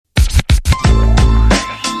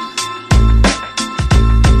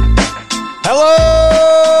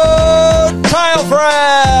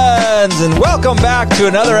Welcome back to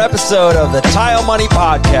another episode of the Tile Money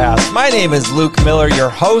Podcast. My name is Luke Miller, your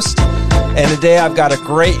host, and today I've got a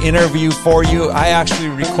great interview for you. I actually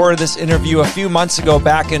recorded this interview a few months ago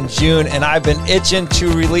back in June, and I've been itching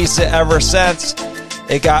to release it ever since.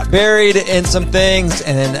 It got buried in some things,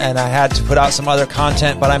 and I had to put out some other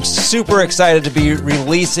content, but I'm super excited to be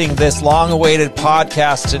releasing this long-awaited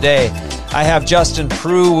podcast today. I have Justin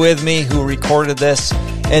Prue with me who recorded this,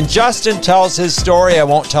 and Justin tells his story. I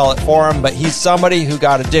won't tell it for him, but he's somebody who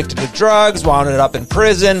got addicted to drugs, wound up in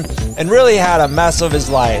prison, and really had a mess of his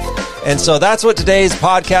life. And so that's what today's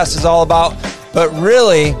podcast is all about. But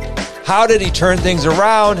really, how did he turn things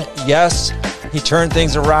around? Yes, he turned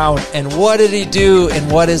things around. And what did he do? And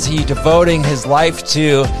what is he devoting his life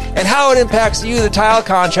to? And how it impacts you, the tile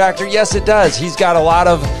contractor? Yes, it does. He's got a lot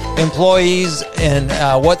of employees, and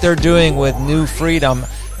what they're doing with New Freedom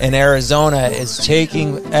in Arizona is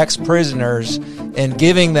taking ex-prisoners and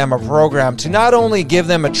giving them a program to not only give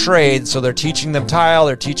them a trade, so they're teaching them tile,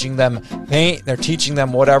 they're teaching them paint, they're teaching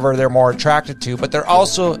them whatever they're more attracted to, but they're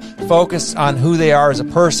also focused on who they are as a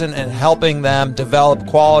person and helping them develop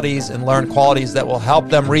qualities and learn qualities that will help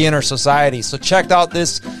them re-enter society. So check out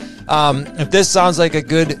this. If this sounds like a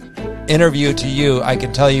good interview to you, I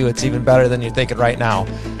can tell you it's even better than you're thinking right now.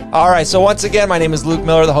 All right, so once again, my name is Luke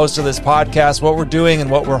Miller, the host of this podcast. What we're doing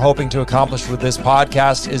and what we're hoping to accomplish with this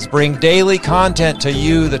podcast is bring daily content to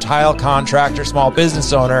you, the tile contractor, small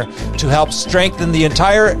business owner, to help strengthen the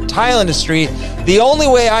entire tile industry. The only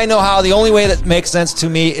way I know how, the only way that makes sense to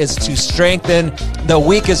me is to strengthen the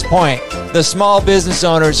weakest point, the small business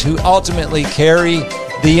owners who ultimately carry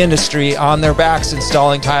the industry on their backs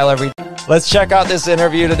installing tile every day. Let's check out this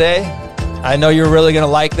interview today. I know you're really going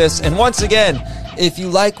to like this. And once again, if you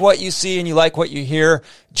like what you see and you like what you hear,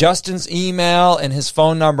 Justin's email and his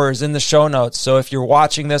phone number is in the show notes. So if you're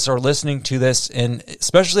watching this or listening to this, and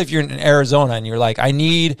especially if you're in Arizona and you're like, I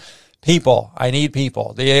need people.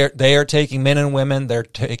 They are taking men and women. They're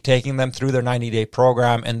taking them through their 90-day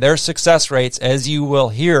program, and their success rates, as you will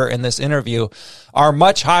hear in this interview, are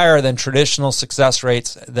much higher than traditional success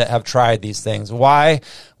rates that have tried these things. Why?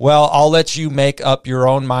 Well, I'll let you make up your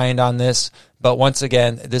own mind on this. But once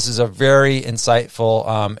again, this is a very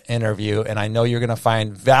insightful interview, and I know you're going to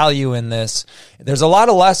find value in this. There's a lot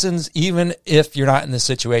of lessons, even if you're not in this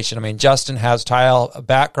situation. I mean, Justin has tile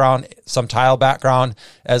background, some tile background,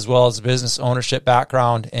 as well as business ownership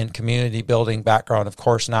background and community building background, of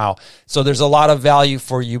course, now. So there's a lot of value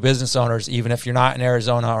for you business owners, even if you're not in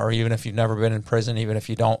Arizona, or even if you've never been in prison, even if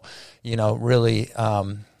you don't, really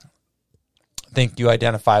think you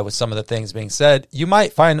identify with some of the things being said, you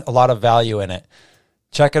might find a lot of value in it.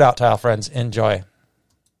 Check it out, tile friends. Enjoy.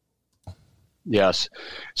 Yes.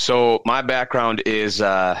 So my background is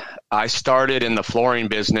I started in the flooring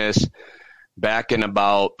business back in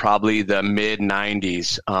about probably the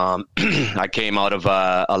mid-90s. I came out of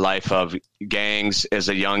a life of gangs as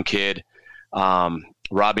a young kid,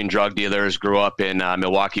 robbing drug dealers, grew up in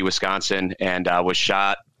Milwaukee, Wisconsin, and was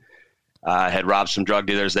shot. Had robbed some drug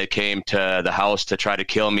dealers. They came to the house to try to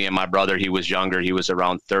kill me and my brother. He was younger. He was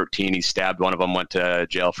around 13. He stabbed one of them, went to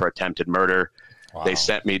jail for attempted murder. Wow. They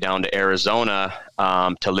sent me down to Arizona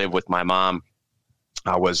to live with my mom.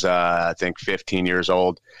 I was, I think, 15 years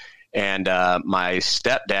old. And my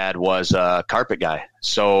stepdad was a carpet guy.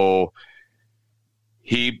 So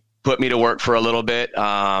he put me to work for a little bit.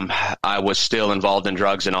 I was still involved in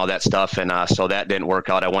drugs and all that stuff, and so that didn't work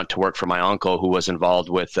out. I went to work for my uncle, who was involved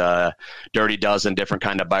with Dirty Dozen, different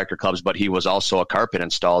kind of biker clubs, but he was also a carpet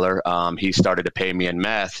installer. He started to pay me in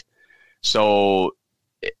meth. So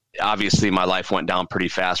obviously my life went down pretty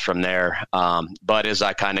fast from there. But as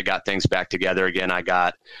I kind of got things back together again, I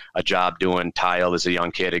got a job doing tile as a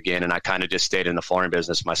young kid again, and I kind of just stayed in the flooring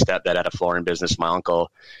business. My stepdad had a flooring business. My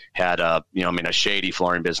uncle had a shady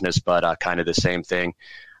flooring business, but kind of the same thing.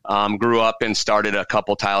 Grew up and started a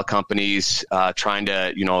couple tile companies, trying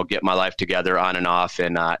to, get my life together on and off,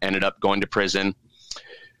 and ended up going to prison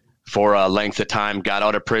for a length of time, got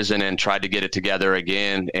out of prison and tried to get it together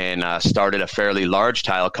again, and started a fairly large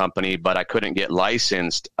tile company, but I couldn't get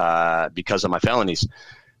licensed because of my felonies.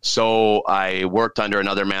 So I worked under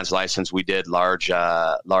another man's license. We did large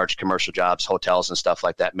commercial jobs, hotels and stuff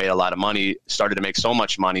like that, made a lot of money, started to make so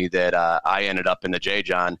much money that I ended up in the J.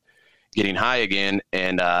 John getting high again,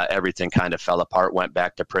 and everything kind of fell apart, went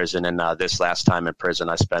back to prison. And this last time in prison,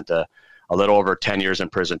 I spent a little over 10 years in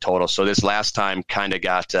prison total. So this last time kind of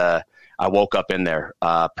got, I woke up in there,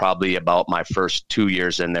 probably about my first 2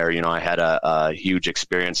 years in there. I had a huge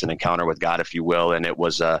experience, an encounter with God, if you will, and it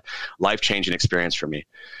was a life-changing experience for me.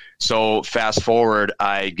 So fast forward,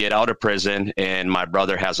 I get out of prison, and my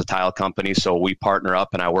brother has a tile company, so we partner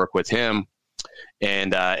up and I work with him.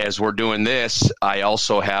 As we're doing this, I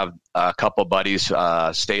also have a couple buddies,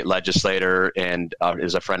 state legislator, and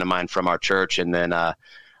is a friend of mine from our church, and then a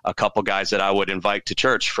couple guys that I would invite to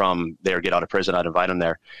church from there, get out of prison. I'd invite them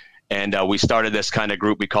there. And we started this kind of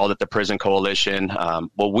group. We called it the Prison Coalition.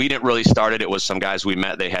 Well, we didn't really start it. It was some guys we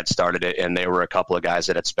met. They had started it, and they were a couple of guys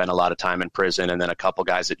that had spent a lot of time in prison, and then a couple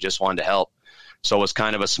guys that just wanted to help. So it was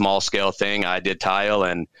kind of a small scale thing. I did tile,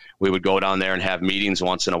 and we would go down there and have meetings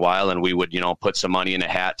once in a while, and we would, put some money in a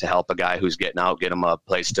hat to help a guy who's getting out, get him a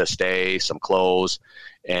place to stay, some clothes,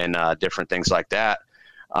 and different things like that.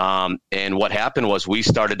 And what happened was we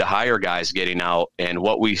started to hire guys getting out, and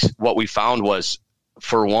what we found was,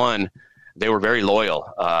 for one, they were very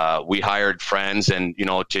loyal. We hired friends, and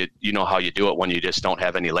how you do it when you just don't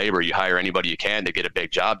have any labor. You hire anybody you can to get a big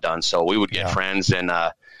job done. So we would get friends and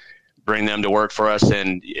bring them to work for us.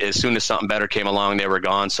 And as soon as something better came along, they were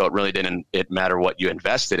gone. So it really didn't matter what you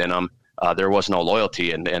invested in them. There was no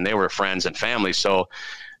loyalty, and they were friends and family. So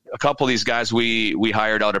a couple of these guys we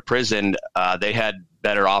hired out of prison, they had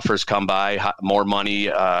better offers come by, more money,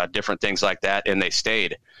 different things like that, and they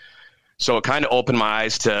stayed. So it kind of opened my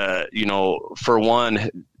eyes to, for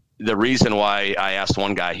one, the reason why I asked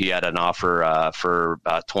one guy, he had an offer for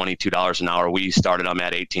 $22 an hour. We started him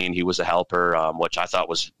at 18. He was a helper, which I thought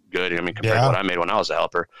was good. I mean, compared to what I made when I was a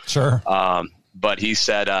helper. Sure. But he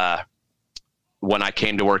said, when I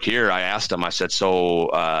came to work here, I asked him, I said, so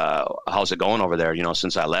how's it going over there,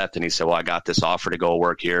 since I left? And he said, well, I got this offer to go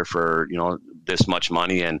work here for, this much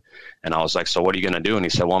money. And I was like, so what are you going to do? And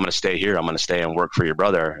he said, well, I'm going to stay here. I'm going to stay and work for your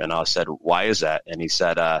brother. And I said, why is that? And he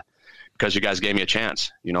said, because you guys gave me a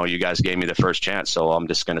chance. You guys gave me the first chance. So I'm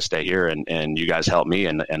just going to stay here and you guys helped me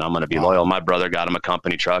and I'm going to be loyal. My brother got him a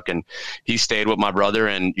company truck and he stayed with my brother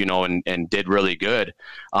and did really good.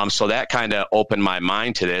 So that kind of opened my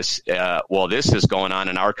mind to this. Well, this is going on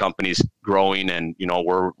and our company's growing and,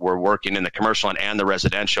 we're working in the commercial and the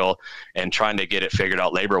residential and trying to get it figured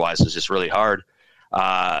out labor wise is just really hard.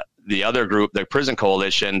 The other group, the Prison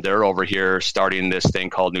Coalition, they're over here starting this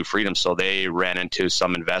thing called New Freedom. So they ran into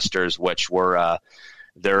some investors, which were,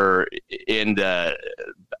 they're in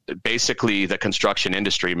basically the construction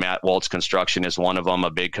industry. Matt Waltz Construction is one of them,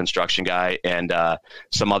 a big construction guy, and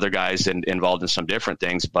some other guys involved in some different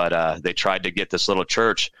things. But they tried to get this little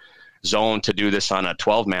church zone to do this on a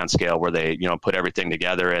 12-man scale where they, put everything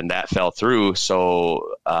together, and that fell through.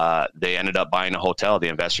 So they ended up buying a hotel. The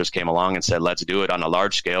investors came along and said, let's do it on a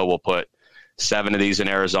large scale. We'll put 7 of these in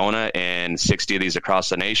Arizona and 60 of these across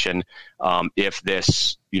the nation if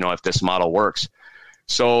this model works.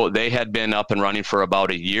 So they had been up and running for about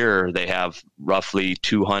a year. They have roughly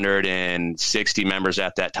 260 members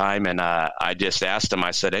at that time. And I just asked them, I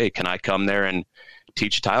said, hey, can I come there and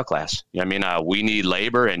teach a tile class? We need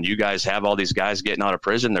labor and you guys have all these guys getting out of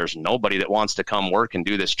prison. There's nobody that wants to come work and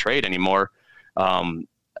do this trade anymore. I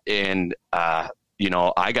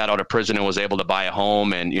got out of prison and was able to buy a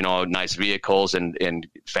home and, nice vehicles and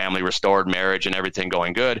family restored, marriage and everything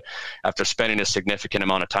going good after spending a significant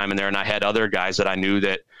amount of time in there. And I had other guys that I knew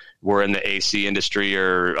that were in the AC industry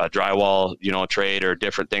or drywall, trade or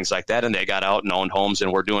different things like that. And they got out and owned homes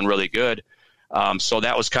and were doing really good. So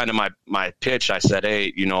that was kind of my pitch. I said,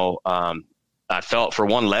 hey, I felt for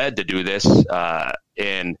one led to do this.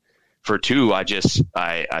 And for two, I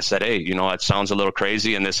said, hey, it sounds a little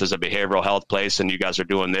crazy and this is a behavioral health place and you guys are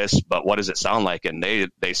doing this, but what does it sound like? And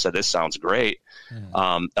they said, this sounds great.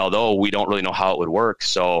 Although we don't really know how it would work.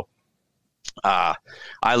 So I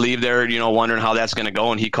leave there, wondering how that's going to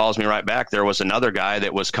go. And he calls me right back. There was another guy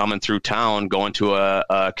that was coming through town, going to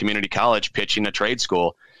a community college, pitching a trade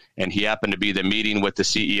school. And he happened to be the meeting with the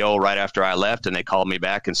CEO right after I left, and they called me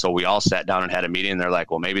back. And so we all sat down and had a meeting. And they're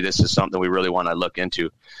like, well, maybe this is something we really want to look into.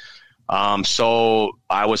 So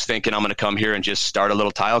I was thinking I'm going to come here and just start a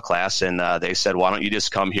little tile class. And they said, why don't you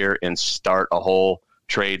just come here and start a whole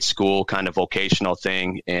trade school kind of vocational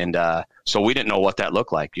thing? And so we didn't know what that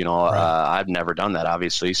looked like. Right. I've never done that,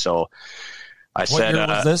 obviously. So I said, year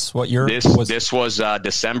was this? What year? This was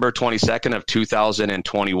December 22nd of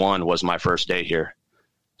 2021 was my first day here.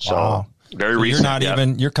 So very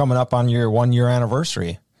recent. You're coming up on your 1 year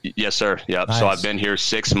anniversary. Yes, sir. Yep. Nice. So I've been here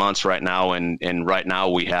 6 months right now. And right now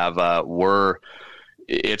we have,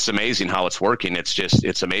 it's amazing how it's working.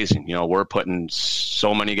 It's amazing. We're putting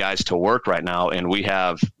so many guys to work right now, and we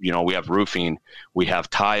have roofing, we have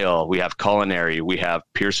tile, we have culinary, we have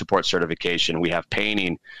peer support certification, we have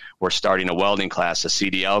painting. We're starting a welding class, a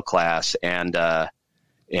CDL class, and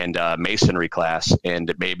masonry class,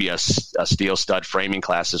 and maybe a steel stud framing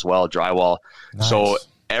class as well, drywall. Nice. So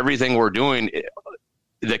everything we're doing,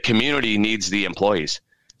 the community needs the employees.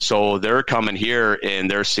 So they're coming here and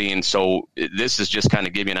they're seeing, so this is just kind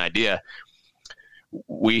of give you an idea.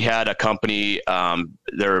 We had a company,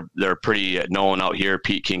 they're pretty known out here,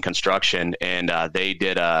 Pete King Construction, and they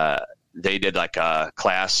did like a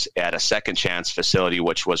class at a Second Chance facility,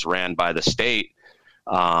 which was ran by the state.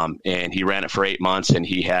 And he ran it for 8 months, and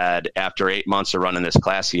he had, after 8 months of running this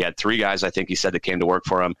class, he had 3 guys, I think he said, that came to work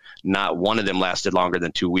for him. Not one of them lasted longer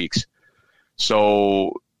than 2 weeks.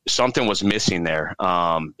 So something was missing there.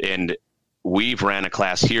 And we've ran a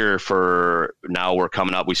class here for, now we're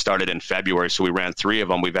coming up, we started in February, so we ran 3 of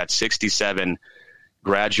them. We've had 67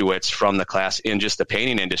 graduates from the class in just the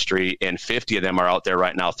painting industry, and 50 of them are out there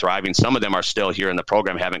right now thriving. Some of them are still here in the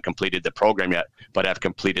program, haven't completed the program yet, but have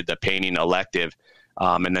completed the painting elective.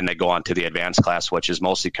 And then they go on to the advanced class, which is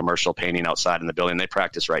mostly commercial painting outside in the building. They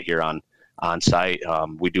practice right here on site.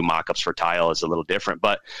 We do mock-ups for tile. It's a little different.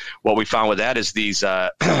 But what we found with that is these,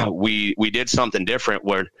 we did something different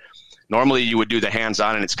where normally you would do the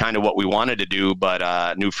hands-on, and it's kind of what we wanted to do.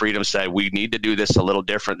 But New Freedom said we need to do this a little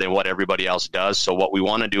different than what everybody else does. So what we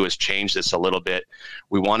want to do is change this a little bit.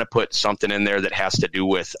 We want to put something in there that has to do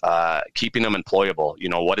with keeping them employable. You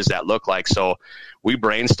know, what does that look like? So we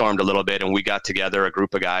brainstormed a little bit, and we got together a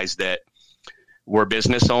group of guys that were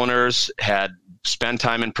business owners, had spent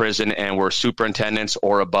time in prison, and were superintendents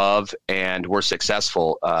or above, and were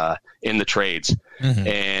successful in the trades,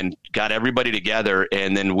 and got everybody together.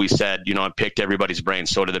 And then we said, you know, I picked everybody's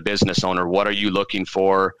brains. So to the business owner, what are you looking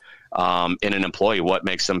for in an employee? What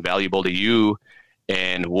makes them valuable to you?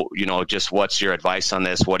 And, you know, just what's your advice on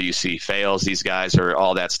this? What do you see fails these guys, or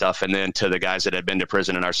all that stuff? And then to the guys that have been to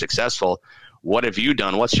prison and are successful, what have you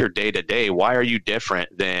done? What's your day-to-day? Why are you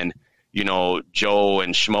different than, you know, Joe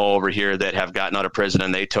and Schmo over here that have gotten out of prison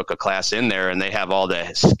and they took a class in there and they have all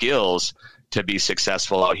the skills to be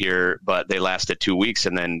successful out here, but they lasted 2 weeks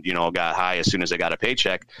and then, you know, got high as soon as they got a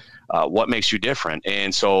paycheck. What makes you different?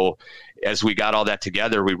 And so as we got all that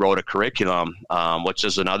together, we wrote a curriculum, which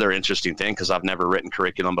is another interesting thing because I've never written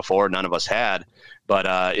curriculum before. None of us had,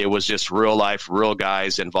 but it was just real life, real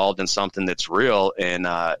guys involved in something that's real. And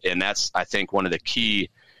that's, I think, one of the key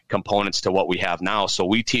components to what we have now. So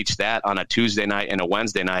we teach that on a Tuesday night and a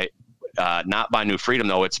Wednesday night, not by New Freedom,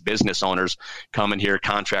 though. It's business owners coming here,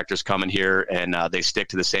 contractors coming here, and they stick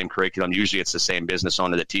to the same curriculum. Usually it's the same business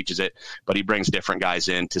owner that teaches it, but he brings different guys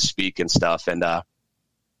in to speak and stuff.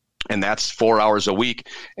 And that's 4 hours a week,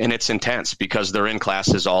 and it's intense because they're in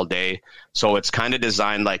classes all day. So it's kind of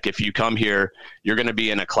designed like if you come here, you're going to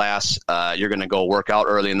be in a class, you're going to go work out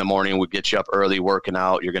early in the morning. We get you up early working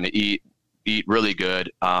out. You're going to eat really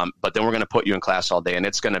good, but then we're going to put you in class all day, and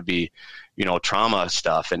it's going to be, you know, trauma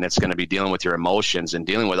stuff, and it's going to be dealing with your emotions and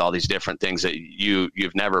dealing with all these different things that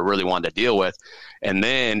you've never really wanted to deal with. And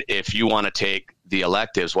then if you want to take the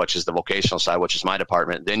electives, which is the vocational side, which is my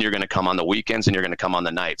department, then you're going to come on the weekends and you're going to come on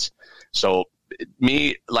the nights. So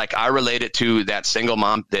me, like, I relate it to that single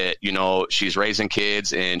mom that, you know, she's raising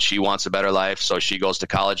kids and she wants a better life, so she goes to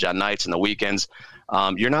college on nights and the weekends.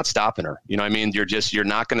 You're not stopping her. You know what I mean? You're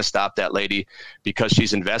not going to stop that lady because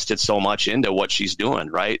she's invested so much into what she's doing,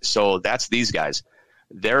 right? So that's these guys.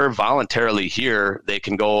 They're voluntarily here. They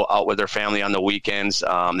can go out with their family on the weekends.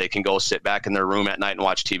 They can go sit back in their room at night and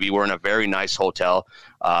watch TV. We're in a very nice hotel.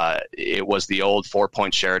 It was the old 4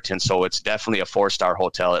 Point Sheraton, so it's definitely a 4-star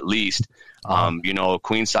hotel at least. You know,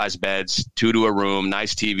 queen size beds, 2 to a room,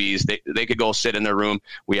 nice TVs. They could go sit in their room.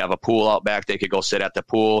 We have a pool out back. They could go sit at the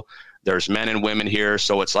pool. There's men and women here,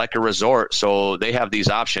 so it's like a resort. So they have these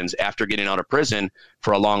options after getting out of prison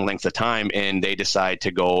for a long length of time, and they decide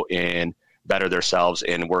to go and better themselves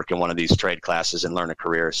and work in one of these trade classes and learn a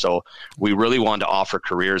career. So we really wanted to offer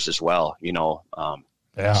careers as well, you know.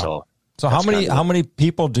 So how many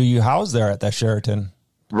people do you house there at that Sheraton?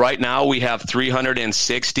 Right now we have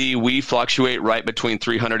 360. We fluctuate right between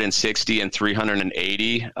 360 and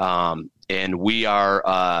 380. And we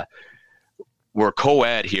are we're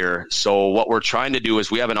co-ed here. So what we're trying to do is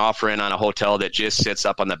we have an offer in on a hotel that just sits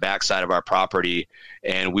up on the backside of our property,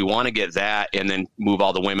 and we want to get that and then move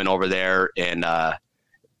all the women over there and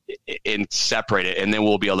separate it. And then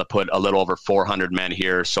we'll be able to put a little over 400 men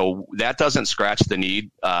here. So that doesn't scratch the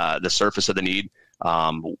need, the surface of the need.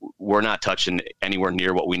 We're not touching anywhere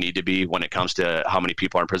near what we need to be when it comes to how many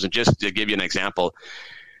people are in prison. Just to give you an example,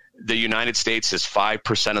 the United States is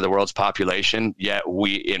 5% of the world's population, yet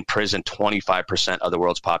we imprison 25% of the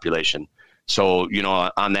world's population. So, you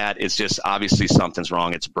know, on that, it's just obviously something's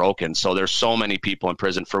wrong. It's broken. So there's so many people in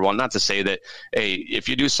prison. For one, not to say that, hey, if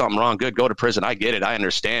you do something wrong, good, go to prison. I get it. I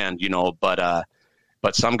understand, you know, but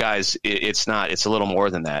But some guys, it's not. It's a little more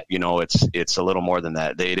than that. It's a little more than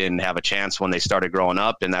that. They didn't have a chance when they started growing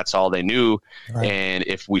up, and that's all they knew. Right. And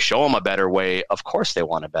if we show them a better way, of course they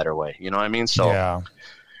want a better way. You know what I mean? So, yeah.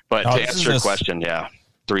 But to answer your question,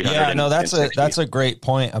 300. Yeah, no, that's a great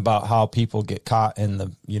point about how people get caught in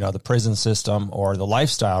the prison system or the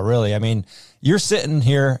lifestyle. Really, I mean, you're sitting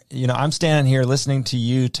here, I'm standing here listening to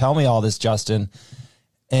you tell me all this, Justin.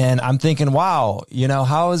 And I'm thinking, wow,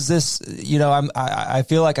 how is this? I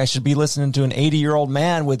feel like I should be listening to an 80-year-old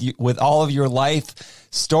man with all of your life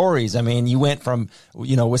stories. I mean, you went from,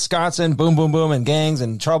 Wisconsin, boom, boom, boom, and gangs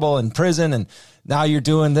and trouble and prison. And now you're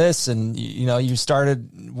doing this. And, you started,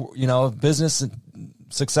 business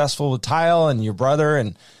successful with tile and your brother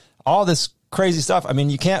and all this crazy stuff. I mean,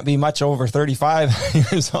 you can't be much over 35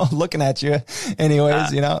 years old looking at you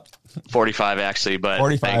anyways, 45 actually, but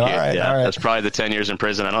 45. Thank you. All right, yeah, that's probably the 10 years in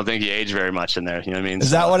prison. I don't think you age very much in there. You know what I mean?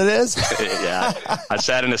 Is that what it is? Yeah. I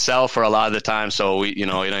sat in a cell for a lot of the time. So we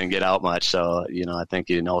don't get out much. So, I think,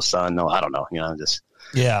 son, no, I don't know,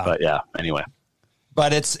 but yeah, anyway.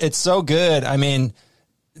 But it's so good. I mean,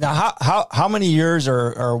 now how many years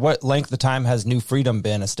or what length of time has New Freedom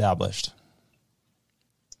been established?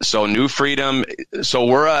 So New Freedom, so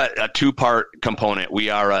we're a two-part component. We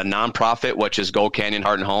are a nonprofit, which is Gold Canyon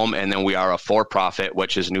Heart and Home, and then we are a for-profit,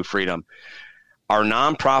 which is New Freedom. Our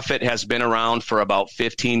nonprofit has been around for about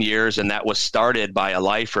 15 years, and that was started by a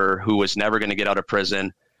lifer who was never going to get out of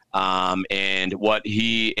prison. And what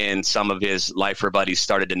he and some of his lifer buddies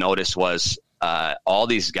started to notice was all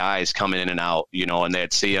these guys coming in and out, and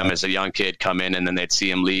they'd see him as a young kid come in, and then they'd see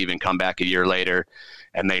him leave and come back a year later.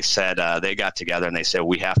 And they said, they got together and they said,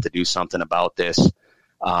 we have to do something about this.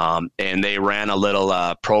 And they ran a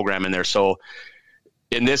little program in there.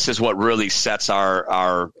 And this is what really sets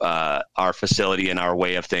our facility and our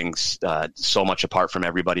way of things so much apart from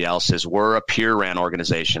everybody else is we're a peer-ran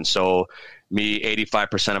organization. So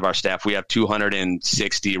 85% of our staff, we have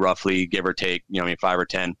 260 roughly, give or take, 5 or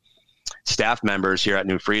 10 staff members here at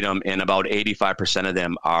New Freedom, and about 85% of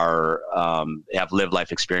them have lived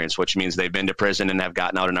life experience, which means they've been to prison and have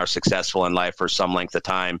gotten out and are successful in life for some length of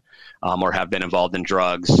time, or have been involved in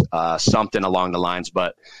drugs, something along the lines,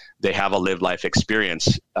 but they have a lived life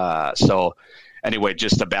experience. So anyway,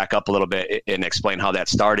 just to back up a little bit and explain how that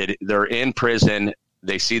started, they're in prison.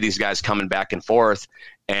 They see these guys coming back and forth,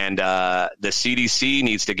 and the CDC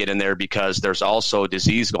needs to get in there because there's also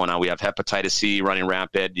disease going on. We have hepatitis C running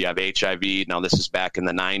rampant. You have HIV. Now, this is back in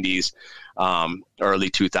the 90s, early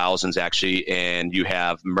 2000s, actually. And you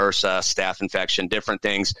have MRSA, staph infection, different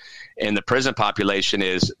things. And the prison population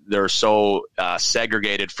they're so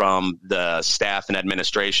segregated from the staff and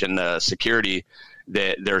administration, the security,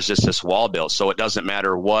 that there's just this wall built. So it doesn't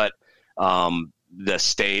matter what the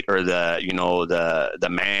state or the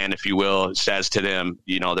man, if you will, says to them,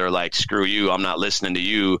 they're like, screw you, I'm not listening to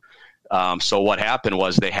you. So what happened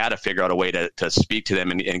was they had to figure out a way to speak to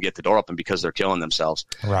them and get the door open because they're killing themselves.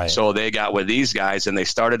 Right. So they got with these guys and they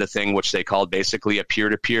started a thing which they called basically a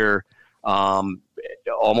peer-to-peer,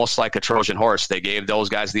 almost like a Trojan horse. They gave those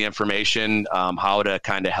guys the information, how to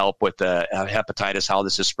kind of help with the hepatitis, how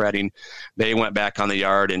this is spreading. They went back on the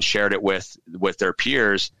yard and shared it with their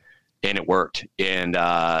peers. And it worked. And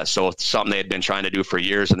so it's something they had been trying to do for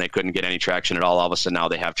years and they couldn't get any traction at all. All of a sudden now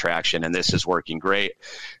they have traction and this is working great.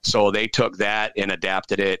 So they took that and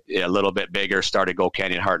adapted it a little bit bigger, started Gold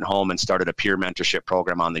Canyon Heart and Home and started a peer mentorship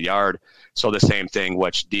program on the yard. So the same thing,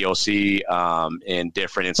 which DOC and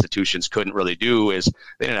different institutions couldn't really do is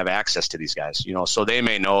they didn't have access to these guys, so they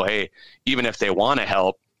may know, hey, even if they want to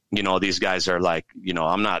help, these guys are like,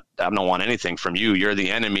 I don't want anything from you. You're the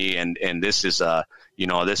enemy. And this is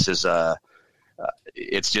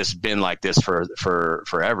it's just been like this for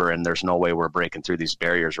forever. And there's no way we're breaking through these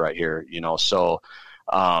barriers right here, So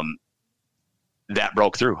that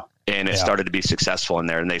broke through and it started to be successful in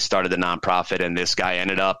there. And they started the nonprofit and this guy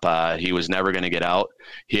ended up, he was never going to get out.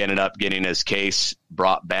 He ended up getting his case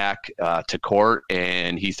brought back to court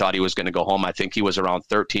and he thought he was going to go home. I think he was around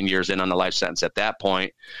 13 years in on the life sentence at that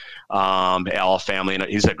point. All family, and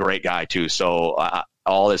he's a great guy too. So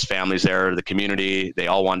all his family's there, the community, they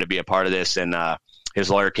all wanted to be a part of this. And his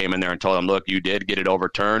lawyer came in there and told him, look, you did get it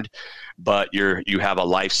overturned, but you have a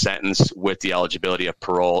life sentence with the eligibility of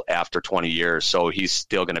parole after 20 years. So he's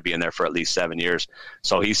still going to be in there for at least 7 years.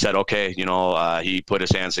 So he said, okay, he put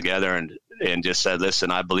his hands together and just said,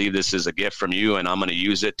 listen, I believe this is a gift from you and I'm going to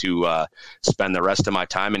use it to spend the rest of my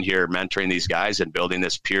time in here mentoring these guys and building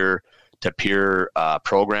this peer-to-peer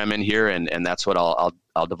program in here. And that's what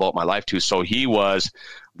I'll devote my life to. So he was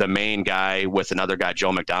the main guy with another guy,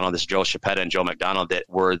 Joe McDonald. This is Joe Chapetta and Joe McDonald that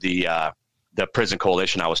were the the prison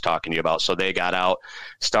coalition I was talking to you about. So they got out,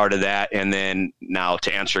 started that. And then now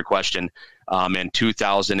to answer your question, in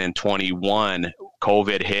 2021,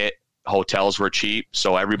 COVID hit. Hotels were cheap,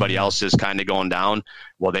 so everybody else is kind of going down.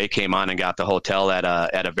 Well, they came on and got the hotel at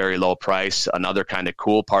a very low price. Another kind of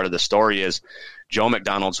cool part of the story is Joe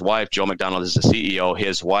McDonald's wife. Joe McDonald is the CEO.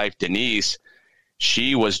 His wife, Denise,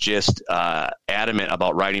 she was just adamant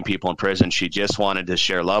about writing people in prison. She just wanted to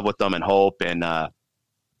share love with them and hope. And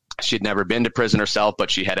she'd never been to prison herself, but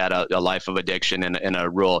she had a life of addiction and a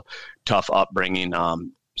real tough upbringing.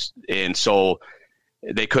 And so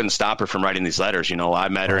they couldn't stop her from writing these letters. I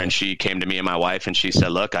met her and she came to me and my wife and she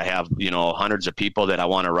said, look, I have, hundreds of people that I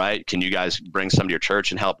want to write. Can you guys bring some to your church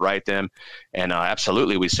and help write them? And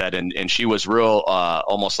absolutely, we said, and she was real,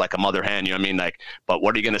 almost like a mother hen, but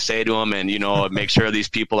what are you going to say to them? And, make sure these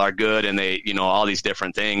people are good and they, all these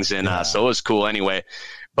different things. And so it was cool anyway.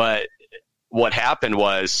 But what happened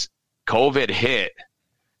was COVID hit.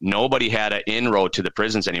 Nobody had an inroad to the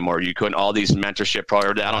prisons anymore. You couldn't, all these mentorship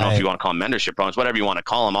programs, I don't know if you want to call them mentorship programs, whatever you want to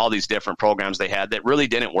call them, all these different programs they had that really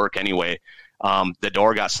didn't work anyway. The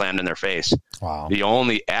door got slammed in their face. Wow. The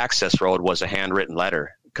only access road was a handwritten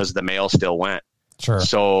letter because the mail still went. Sure.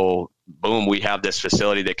 So boom, we have this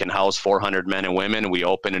facility that can house 400 men and women. We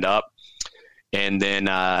open it up. And then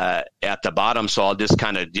at the bottom, so I'll just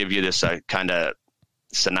kind of give you this kind of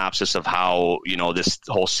synopsis of how, this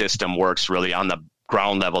whole system works really on the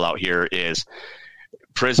ground level out here. Is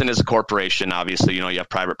prison is a corporation. Obviously, you have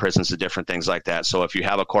private prisons and different things like that. So if you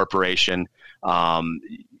have a corporation,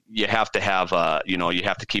 you have to have, you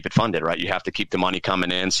have to keep it funded, right? You have to keep the money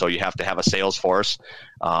coming in. So you have to have a sales force,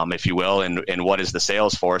 if you will. And what is the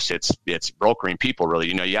sales force? It's brokering people,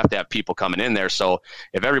 really. You have to have people coming in there. So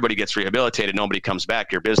if everybody gets rehabilitated, nobody comes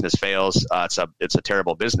back, your business fails. It's a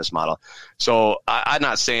terrible business model. So I'm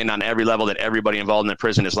not saying on every level that everybody involved in the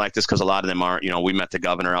prison is like this, because a lot of them aren't. We met the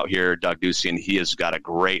governor out here, Doug Ducey, and he has got a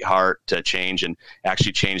great heart to change and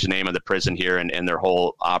actually change the name of the prison here and their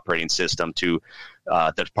whole operating system to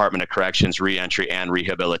the Department of Corrections, Reentry, and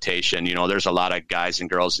Rehabilitation. There's a lot of guys and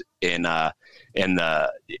girls in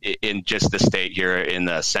just the state here, in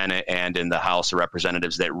the Senate and in the House of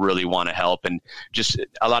Representatives, that really want to help. And just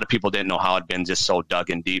a lot of people didn't know how it'd been just so dug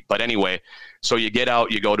in deep. But anyway, so you get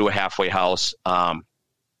out, you go to a halfway house, and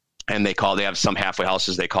they have some halfway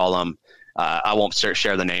houses, they call them, I won't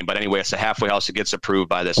share the name, but anyway, it's a halfway house that gets approved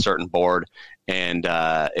by this certain board. And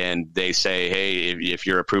they say, hey, if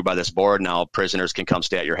you're approved by this board, now prisoners can come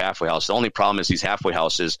stay at your halfway house. The only problem is these halfway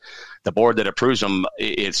houses, the board that approves them,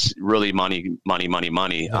 it's really money.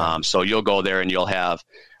 Yeah. So you'll go there and you'll have,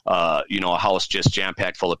 a house just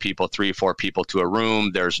jam-packed full of people, 3-4 people to a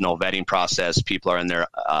room. There's no vetting process. People are in there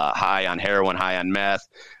high on heroin, high on meth,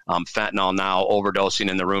 fentanyl now, overdosing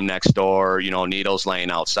in the room next door, needles laying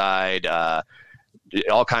outside,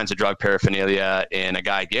 all kinds of drug paraphernalia. And a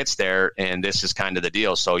guy gets there, and this is kind of the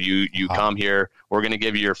deal. So you come here, we're going to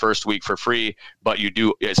give you your first week for free, but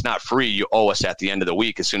it's not free. You owe us at the end of the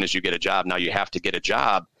week as soon as you get a job. Now you have to get a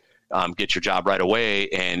job, get your job right away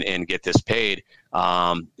and get this paid.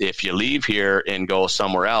 If you leave here and go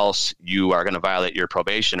somewhere else, you are going to violate your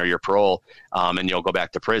probation or your parole, and you'll go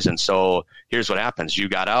back to prison. So here's what happens. You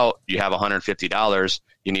got out, you have $150.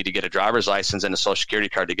 You need to get a driver's license and a social security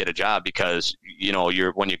card to get a job, because,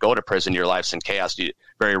 when you go to prison, your life's in chaos.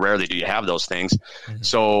 Very rarely do you have those things. Mm-hmm.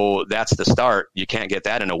 So that's the start. You can't get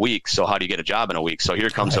that in a week. So how do you get a job in a week? So here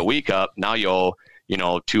comes a week up. Now you owe,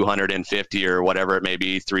 250 or whatever it may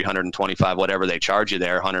be, 325, whatever they charge you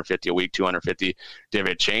there, 150 a week, 250 if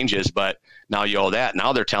it changes. But now you owe that.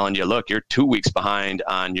 Now they're telling you, look, you're 2 weeks behind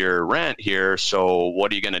on your rent here. So what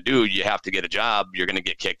are you going to do? You have to get a job. You're going to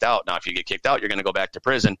get kicked out. Now, if you get kicked out, you're going to go back to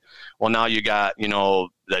prison. Well, now you got,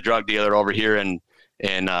 the drug dealer over here and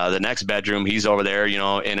the next bedroom, he's over there,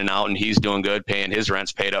 in and out, and he's doing good, paying his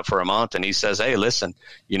rent's paid up for a month. And he says, hey, listen,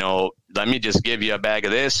 let me just give you a bag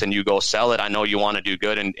of this and you go sell it. I know you want to do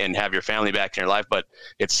good and have your family back in your life, but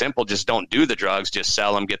it's simple. Just don't do the drugs. Just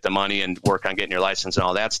sell them, get the money, and work on getting your license and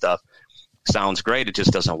all that stuff. Sounds great. It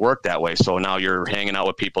just doesn't work that way. So now you're hanging out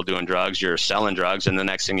with people doing drugs, you're selling drugs, and the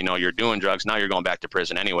next thing you know, you're doing drugs. Now you're going back to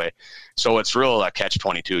prison anyway. So it's real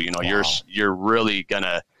catch-22. Wow. You're really going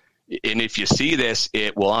to, and if you see this,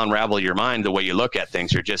 it will unravel your mind the way you look at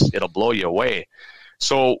things. It'll blow you away.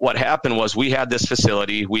 So what happened was, we had this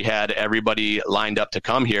facility. We had everybody lined up to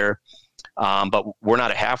come here, but we're not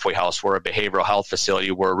a halfway house. We're a behavioral health facility.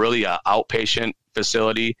 We're really an outpatient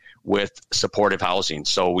facility with supportive housing.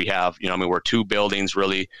 So we have, we're 2 buildings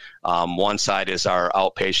really. One side is our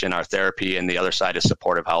outpatient, our therapy, and the other side is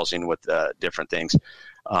supportive housing with different things.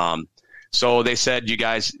 So they said, you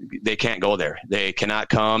guys, they can't go there. They cannot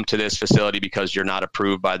come to this facility because you're not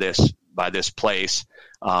approved by this place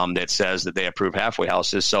that says that they approve halfway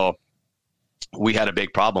houses. So we had a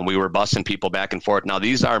big problem. We were busing people back and forth. Now,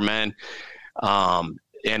 these are men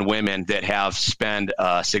and women that have spent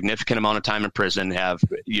a significant amount of time in prison, have,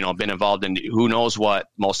 been involved in who knows what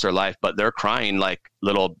most of their life, but they're crying like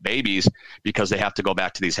little babies because they have to go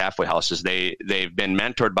back to these halfway houses. They've been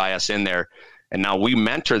mentored by us in there, and now we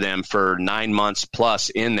mentor them for 9 months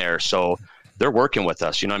plus in there. So they're working with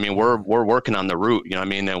us. We're working on the root,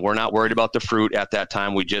 and we're not worried about the fruit at that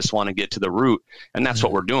time. We just want to get to the root, and that's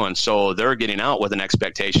what we're doing. So they're getting out with an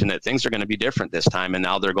expectation that things are going to be different this time. And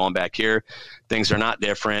now they're going back here. Things are not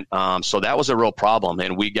different. So that was a real problem.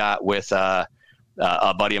 And we got with a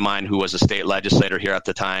buddy of mine who was a state legislator here at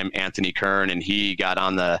the time, Anthony Kern, and he got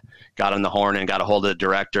on the horn and got a hold of the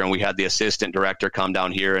director. And we had the assistant director come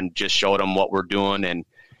down here and just showed him what we're doing. And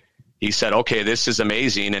he said, okay, this is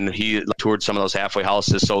amazing. And he toured some of those halfway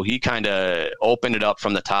houses. So he kind of opened it up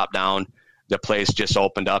from the top down. The place just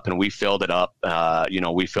opened up and we filled it up.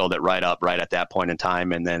 We filled it right up right at that point in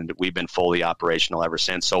time. And then we've been fully operational ever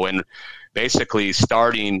since. So in basically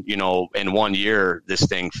starting, in 1 year, this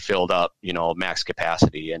thing filled up, max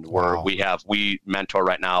capacity. And we mentor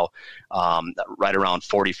right now, right around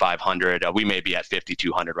 4,500. We may be at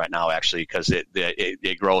 5,200 right now, actually, because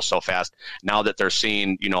it grows so fast. Now that they're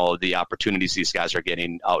seeing, the opportunities these guys are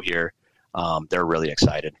getting out here, they're really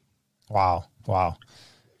excited. Wow.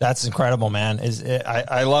 That's incredible, man.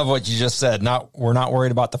 I love what you just said. We're not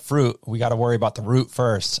worried about the fruit. We got to worry about the root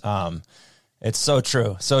first. It's so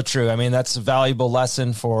true. So true. That's a valuable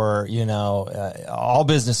lesson for, all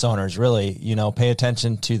business owners, really, pay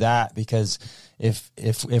attention to that, because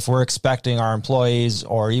if we're expecting our employees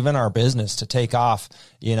or even our business to take off,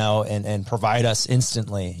 and provide us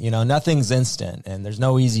instantly, nothing's instant and there's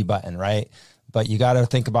no easy button, right? But you got to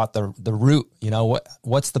think about the root,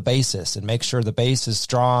 what's the basis, and make sure the base is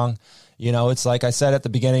strong. It's like I said at the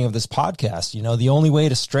beginning of this podcast, the only way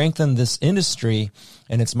to strengthen this industry,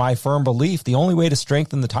 and it's my firm belief, the only way to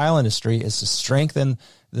strengthen the tile industry is to strengthen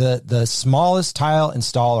the smallest tile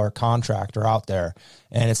installer contractor out there.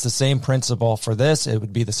 And it's the same principle for this. It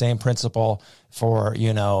would be the same principle for,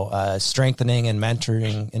 strengthening and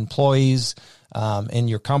mentoring employees in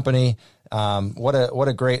your company. What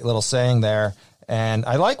a great little saying there. And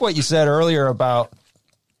I like what you said earlier about,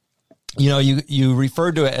 you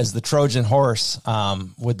referred to it as the Trojan horse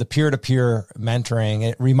with the peer-to-peer mentoring.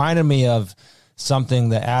 It reminded me of something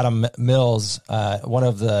that Adam Mills, one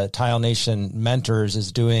of the Tile Nation mentors,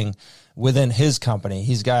 is doing within his company.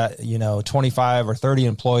 He's got, 25 or 30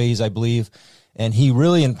 employees, I believe, and he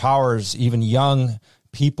really empowers even young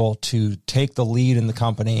people to take the lead in the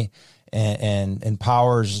company, and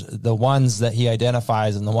empowers the ones that he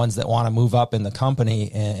identifies and the ones that want to move up in the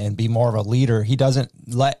company and be more of a leader. He doesn't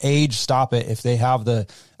let age stop it. If they have the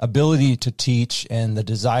ability to teach and the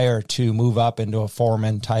desire to move up into a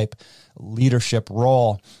foreman type leadership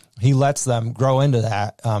role, he lets them grow into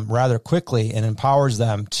that rather quickly and empowers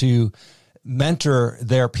them to mentor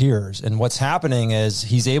their peers. And what's happening is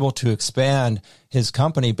he's able to expand his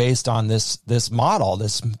company based on this model,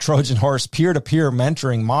 this Trojan horse peer-to-peer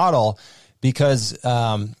mentoring model, because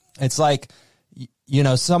it's like,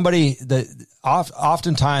 somebody that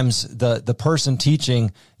oftentimes the person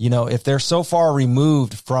teaching, if they're so far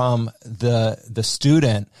removed from the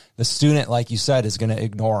student, like you said, is going to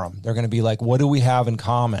ignore them. They're going to be like, what do we have in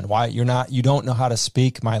common? Why you don't know how to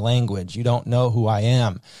speak my language. You don't know who I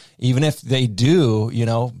am. Even if they do,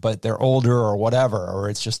 but they're older or whatever, or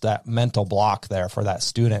it's just that mental block there for that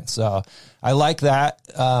student. So I like that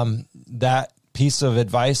piece of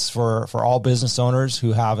advice for all business owners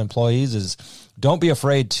who have employees is, don't be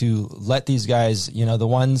afraid to let these guys,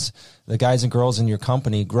 the guys and girls in your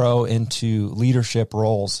company, grow into leadership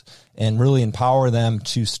roles and really empower them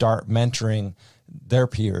to start mentoring their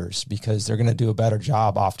peers, because they're going to do a better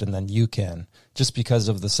job often than you can, just because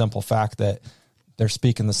of the simple fact that they're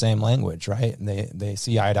speaking the same language, right? And they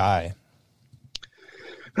see eye to eye.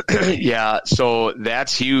 Yeah, so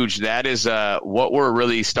that's huge. That is what we're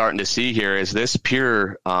really starting to see here is this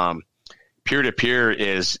peer-to-peer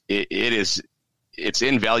it's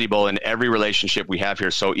invaluable in every relationship we have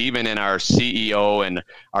here. So even in our CEO and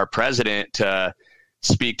our president,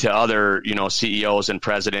 speak to other, CEOs and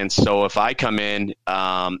presidents. So if I come in,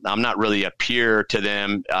 I'm not really a peer to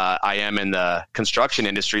them. I am in the construction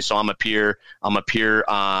industry, so I'm a peer. I'm a peer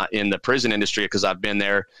in the prison industry because I've been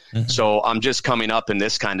there. Mm-hmm. So I'm just coming up in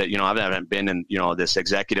this kind of, I haven't been in, this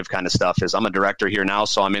executive kind of stuff. I'm a director here now,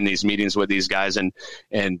 so I'm in these meetings with these guys and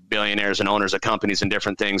billionaires and owners of companies and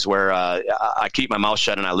different things where I keep my mouth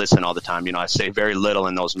shut and I listen all the time. I say very little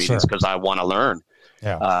in those meetings because I want to learn.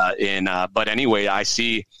 Yeah. But anyway, I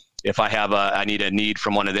see if I need a need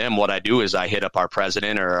from one of them, what I do is I hit up our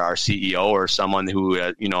president or our CEO or someone who,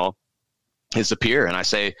 is a peer. And I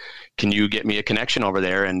say, can you get me a connection over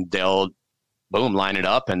there? And they'll boom, line it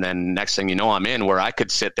up. And then next thing you know, I'm in where I could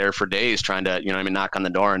sit there for days trying to, knock on the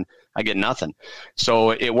door and I get nothing.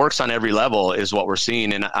 So it works on every level is what we're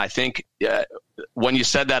seeing. And I think when you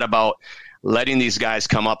said that about letting these guys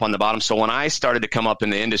come up on the bottom. So when I started to come up in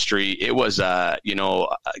the industry, it was,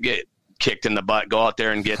 get kicked in the butt, go out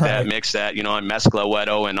there and get that, mix that, and Mescla,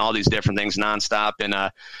 Weto, and all these different things nonstop. And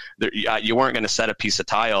you weren't going to set a piece of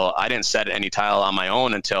tile. I didn't set any tile on my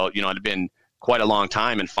own until, it had been quite a long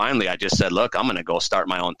time. And finally, I just said, look, I'm going to go start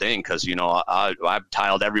my own thing because, I've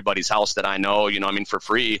tiled everybody's house that I know, for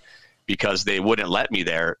free because they wouldn't let me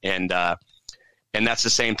there. And that's the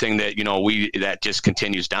same thing that, that just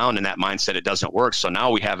continues down in that mindset. It doesn't work. So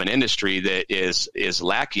now we have an industry that is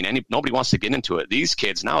lacking. Nobody wants to get into it. These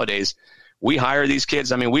kids nowadays, we hire these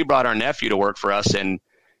kids. I mean, we brought our nephew to work for us and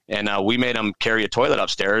we made him carry a toilet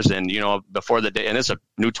upstairs. And, before the day, and it's a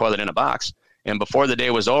new toilet in a box. And before the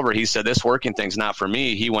day was over, he said, this working thing's not for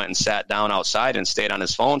me. He went and sat down outside and stayed on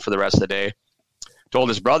his phone for the rest of the day. Told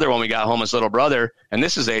his brother when we got home, his little brother, and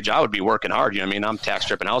this is age I would be working hard. I'm tax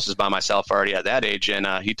stripping houses by myself already at that age. And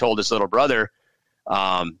he told his little brother,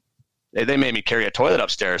 they made me carry a toilet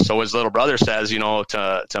upstairs. So his little brother says,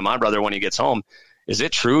 to my brother when he gets home, is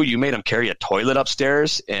it true you made him carry a toilet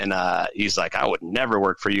upstairs? And he's like, I would never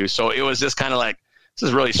work for you. So it was just kind of like, this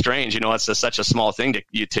is really strange. It's such a small thing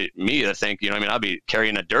to me to think, I'll be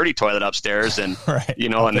carrying a dirty toilet upstairs and,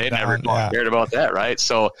 and they never cared about that. Right.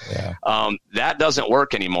 So that doesn't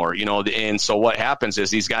work anymore, and so what happens is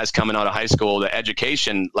these guys coming out of high school, the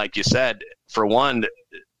education, like you said, for one,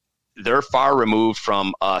 they're far removed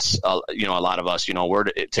from us, a lot of us, we're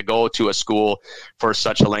to go to a school for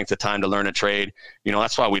such a length of time to learn a trade.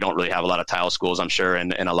 That's why we don't really have a lot of tile schools, I'm sure,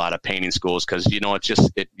 and a lot of painting schools because, it's just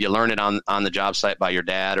you learn it on the job site by your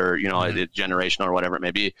dad or, generational or whatever it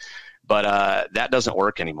may be. But that doesn't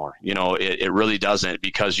work anymore. It really doesn't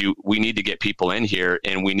because we need to get people in here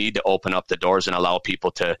and we need to open up the doors and allow people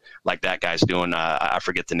to, like that guy's doing. I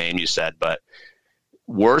forget the name you said, but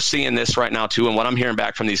we're seeing this right now too. And what I'm hearing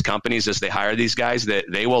back from these companies is they hire these guys that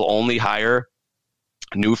they will only hire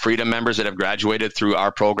new Freedom members that have graduated through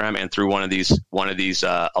our program and through one of these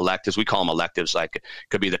electives. We call them electives, like it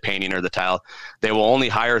could be the painting or the tile. They will only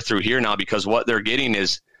hire through here now because what they're getting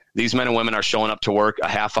is these men and women are showing up to work a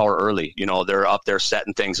half hour early. They're up there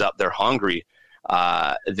setting things up. They're hungry.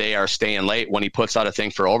 They are staying late. When he puts out a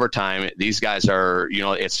thing for overtime, these guys are,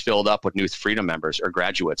 it's filled up with new Freedom members or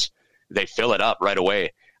graduates. They fill it up right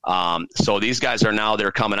away. So these guys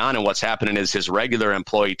they're coming on, and what's happening is his regular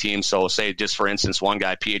employee team. So say just for instance, one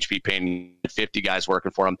guy, PHP painting, 50 guys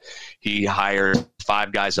working for him. He hired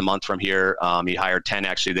 5 guys a month from here. He hired 10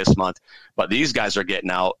 actually this month, but these guys are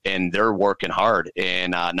getting out and they're working hard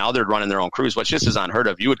and now they're running their own crews, which just is unheard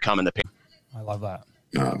of. You would come in the paint. I love that.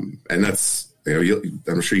 And that's,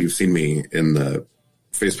 I'm sure you've seen me in the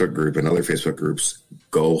Facebook group and other Facebook groups,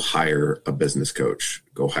 go hire a business coach,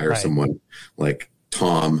 go hire someone like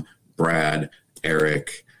Tom, Brad,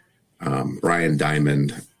 Eric, Brian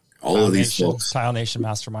Diamond, all of these folks. Tile Nation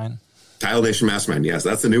Mastermind. Tile Nation Mastermind. Yes,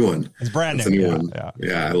 that's a new one. It's brand new. That's a new one.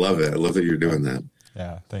 Yeah, I love it. I love that you're doing that.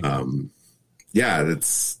 Yeah, thank you. Yeah,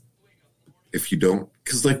 that's if you don't,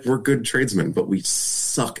 because we're good tradesmen, but we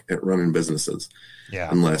suck at running businesses. Yeah.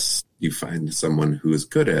 Unless you find someone who is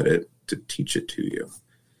good at it to teach it to you.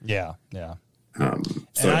 Yeah. Yeah. And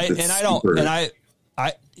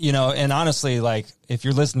honestly, if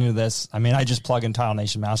you're listening to this, I just plug in Tile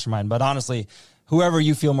Nation Mastermind, but honestly, whoever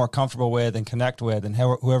you feel more comfortable with and connect with and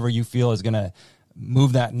whoever you feel is going to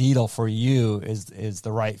move that needle for you is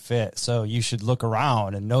the right fit. So you should look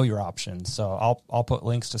around and know your options. So I'll put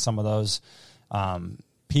links to some of those,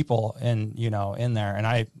 people in there. And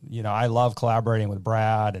I love collaborating with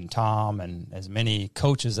Brad and Tom and as many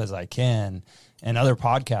coaches as I can and other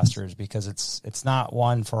podcasters because it's not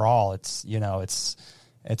one for all. It's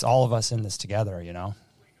all of us in this together, Yeah.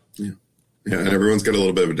 Yeah, and everyone's got a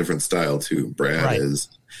little bit of a different style too. Brad is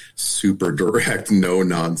super direct, no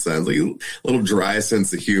nonsense, like a little dry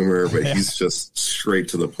sense of humor, but he's just straight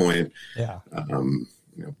to the point. Yeah.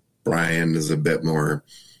 Brian is a bit more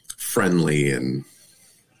friendly and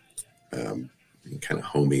kind of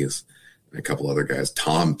homies. And a couple other guys.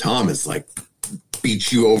 Tom is like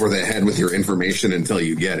beat you over the head with your information until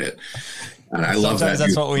you get it. And I love that.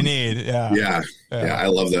 That's what we need. Yeah. I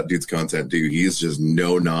love that dude's content, dude. He's just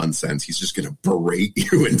no nonsense. He's just going to berate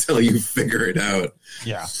you until you figure it out.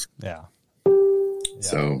 Yeah.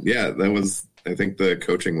 So I think the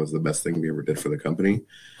coaching was the best thing we ever did for the company.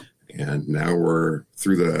 And now we're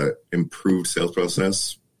through the improved sales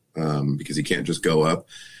process because you can't just go up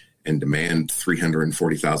and demand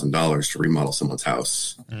 $340,000 to remodel someone's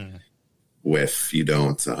house if you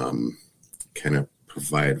don't kind of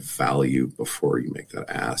provide value before you make that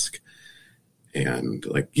ask. And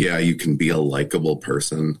you can be a likable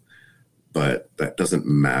person, but that doesn't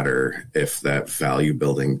matter if that value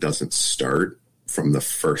building doesn't start from the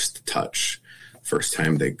first touch. First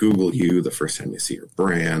time they Google you, the first time they see your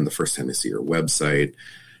brand, the first time they see your website,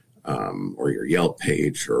 or your Yelp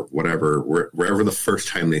page or whatever, wherever the first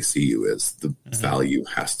time they see you is, the value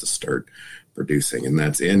has to start producing. And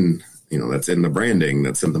that's in the branding,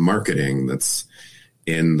 that's in the marketing, that's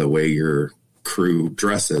in the way your crew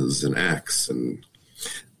dresses and acts. And,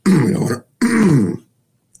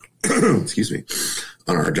 excuse me,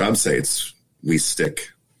 on our job sites, we stick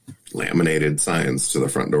laminated signs to the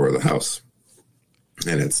front door of the house.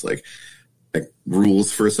 And it's like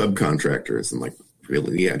rules for subcontractors. And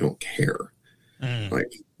really, I don't care.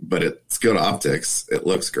 But it's good optics. It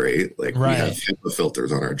looks great. We have HEPA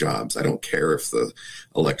filters on our jobs. I don't care if the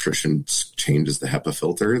electrician changes the HEPA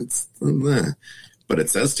filter. But it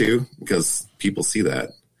says to, because people see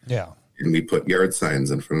that. Yeah. And we put yard signs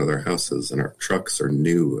in front of their houses, and our trucks are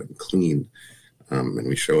new and clean. And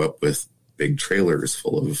we show up with big trailers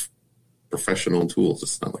full of professional tools.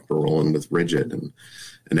 It's not like we're rolling with rigid, and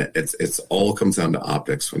it's all comes down to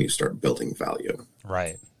optics when you start building value.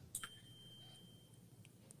 Right.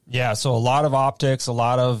 Yeah. So a lot of optics, a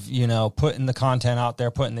lot of, putting the content out there,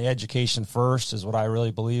 putting the education first is what I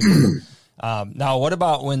really believe in. Now, what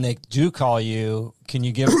about when they do call you? Can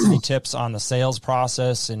you give us any tips on the sales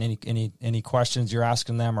process and any questions you're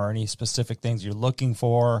asking them, or any specific things you're looking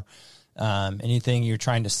for? Anything you're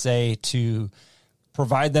trying to say to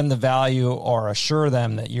provide them the value or assure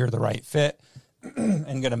them that you're the right fit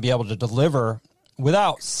and going to be able to deliver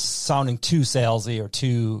without sounding too salesy or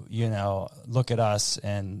too, look at us.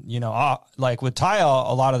 And, like with Tile,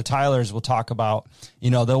 a lot of the Tylers will talk about,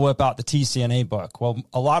 they'll whip out the TCNA book. Well,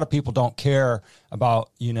 a lot of people don't care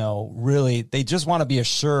about, really, they just want to be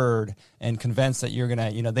assured and convinced that you're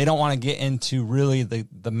going to, they don't want to get into really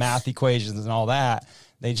the math equations and all that.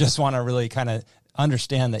 They just want to really kind of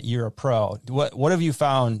understand that you're a pro. What have you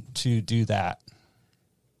found to do that?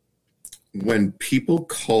 When people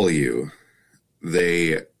call you,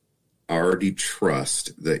 they already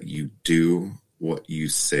trust that you do what you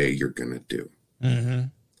say you're going to do. Mm-hmm.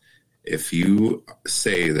 If you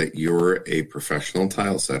say that you're a professional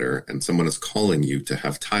tile setter and someone is calling you to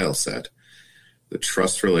have tile set, the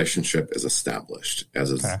trust relationship is established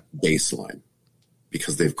as a baseline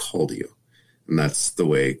because they've called you. And that's the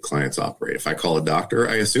way clients operate. If I call a doctor,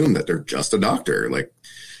 I assume that they're just a doctor. Like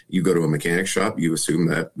you go to a mechanic shop, you assume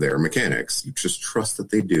that they're mechanics. You just trust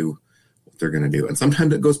that they do what they're going to do. And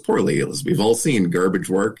sometimes it goes poorly. As we've all seen, garbage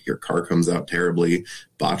work, your car comes out terribly,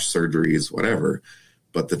 botched surgeries, whatever.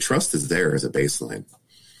 But the trust is there as a baseline.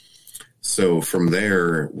 So from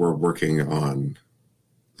there, we're working on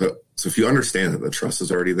so if you understand that the trust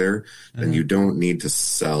is already there, then you don't need to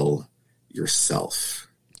sell yourself.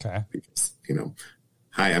 Okay. Because,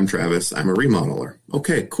 hi, I'm Travis. I'm a remodeler.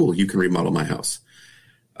 Okay, cool. You can remodel my house.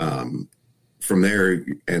 From there,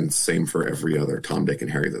 and same for every other Tom, Dick, and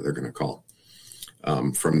Harry that they're going to call.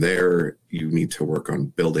 From there, you need to work on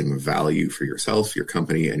building value for yourself, your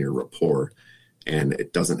company, and your rapport. And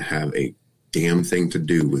it doesn't have a damn thing to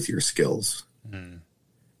do with your skills.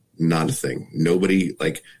 Not a thing. Nobody,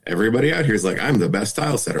 everybody out here is like, I'm the best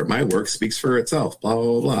tile setter. My work speaks for itself, blah, blah,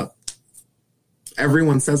 blah, blah.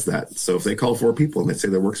 Everyone says that. So if they call 4 people and they say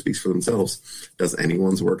their work speaks for themselves, does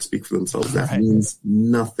anyone's work speak for themselves? That means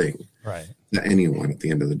nothing to anyone at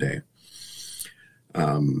the end of the day.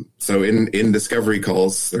 So in discovery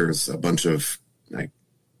calls, there's a bunch of, I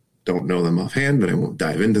don't know them offhand, but I won't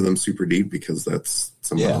dive into them super deep because that's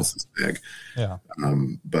someone else's bag. Yeah.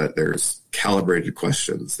 But there's calibrated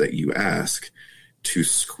questions that you ask to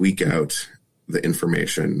squeak out the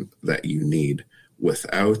information that you need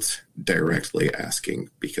without directly asking,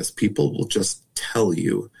 because people will just tell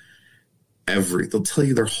you they'll tell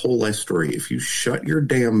you their whole life story. If you shut your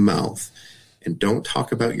damn mouth and don't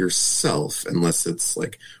talk about yourself, unless it's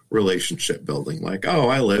like relationship building, like, oh,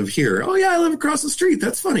 I live here. Oh yeah, I live across the street.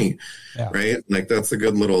 That's funny. Yeah. Right? Like that's a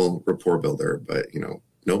good little rapport builder, but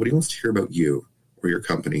nobody wants to hear about you or your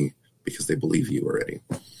company because they believe you already.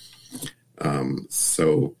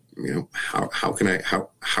 So, how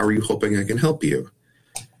are you hoping I can help you?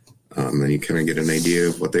 Then you kind of get an idea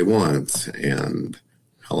of what they want and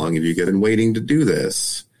how long have you been waiting to do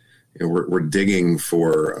this? We're digging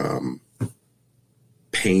for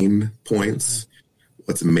pain points.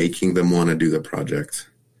 What's making them want to do the project?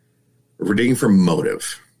 We're digging for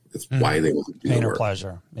motive. That's why they want to do pain the or work.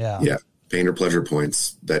 Pleasure. Yeah. Yeah. Pain or pleasure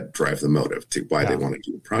points that drive the motive to why they want to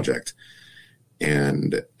do the project.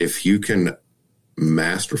 And if you can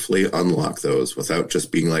masterfully unlock those without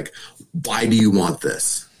just being like, why do you want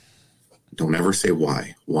this? Don't ever say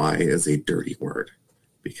why. Why is a dirty word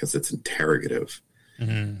because it's interrogative.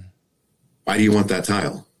 Mm-hmm. Why do you want that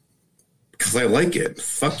tile? Because I like it.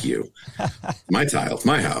 Fuck you. My tile. It's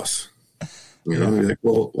my house. You're like,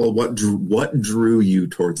 well, what drew you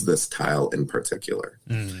towards this tile in particular?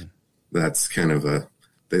 Mm. That's kind of then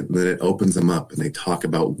it opens them up and they talk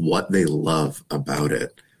about what they love about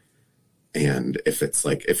it. And if it's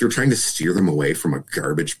like, if you're trying to steer them away from a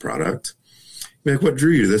garbage product, like, what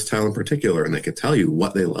drew you to this tile in particular? And they can tell you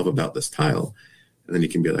what they love about this tile. And then you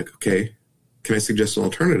can be like, okay, can I suggest an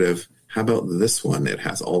alternative? How about this one? It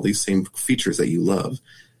has all these same features that you love.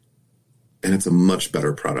 And it's a much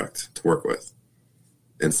better product to work with.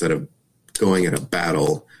 Instead of going in a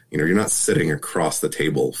battle, you're not sitting across the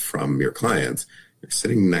table from your clients. You're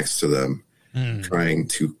sitting next to them, trying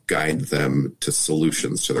to guide them to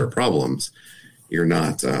solutions to their problems. You're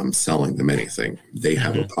not selling them anything. They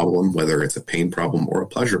have a problem, whether it's a pain problem or a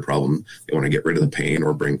pleasure problem. They want to get rid of the pain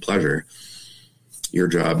or bring pleasure. Your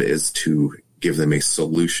job is to give them a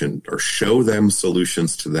solution or show them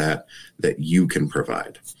solutions to that you can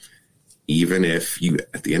provide. Even if you,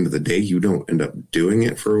 at the end of the day, you don't end up doing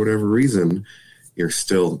it for whatever reason, you're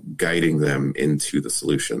still guiding them into the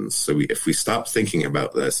solutions. So if we stop thinking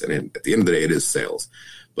about this, and at the end of the day, it is sales.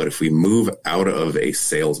 But if we move out of a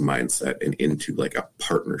sales mindset and into like a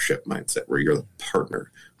partnership mindset where you're the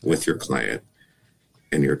partner with your client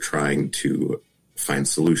and you're trying to find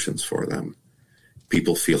solutions for them,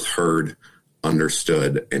 people feel heard,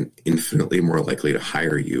 understood, and infinitely more likely to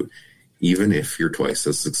hire you, even if you're twice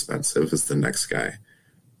as expensive as the next guy,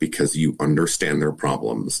 because you understand their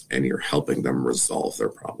problems and you're helping them resolve their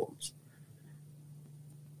problems.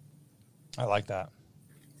 I like that.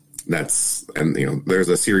 There's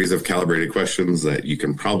a series of calibrated questions that you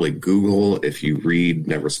can probably Google if you read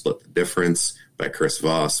Never Split the Difference by Chris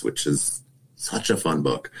Voss, which is such a fun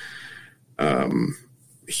book.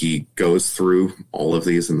 He goes through all of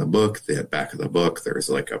these in the book. The back of the book, there's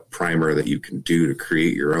like a primer that you can do to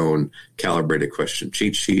create your own calibrated question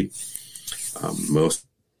cheat sheet. Most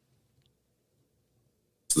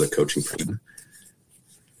of the coaching program.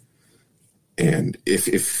 And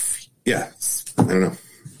I don't know.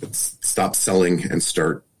 Stop selling and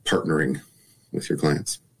start partnering with your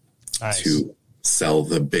clients to sell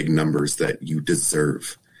the big numbers that you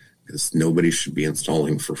deserve, because nobody should be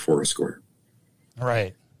installing for 4 a square.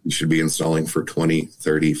 Right. You should be installing for 20,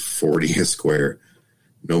 30, 40 a square,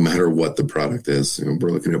 no matter what the product is. We're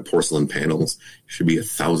looking at porcelain panels. It should be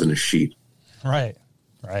 1,000 a sheet. Right.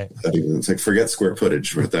 Right. It's like, forget square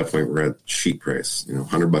footage. At that point, we're at sheet price,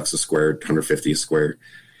 $100 a square, $150 a square.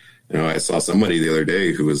 I saw somebody the other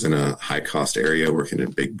day who was in a high cost area working in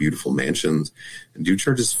big, beautiful mansions, and dude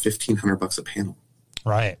charges $1,500 a panel.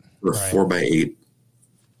 Right. For a 4x8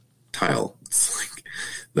 tile. It's like,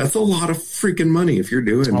 that's a lot of freaking money if you're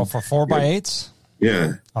doing. Oh, for 4x8s?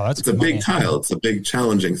 Yeah. Oh, that's it's a big tile. It's a big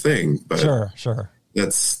challenging thing, but sure.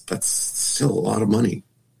 That's still a lot of money.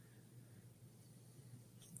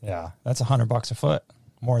 Yeah. That's $100 a foot,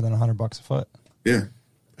 more than $100 a foot. Yeah.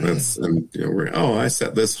 I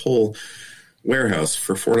set this whole warehouse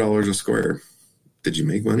for $4 a square. Did you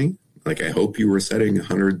make money? Like, I hope you were setting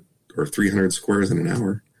 100 or 300 squares in an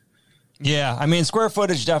hour. Yeah. I mean, square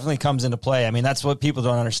footage definitely comes into play. I mean, that's what people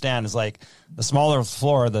don't understand is like the smaller the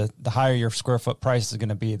floor, the higher your square foot price is going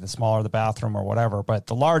to be, the smaller the bathroom or whatever. But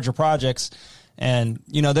the larger projects, and,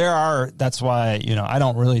 that's why, I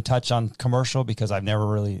don't really touch on commercial because I've never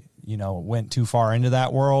really, went too far into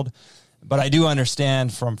that world. But I do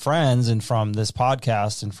understand from friends and from this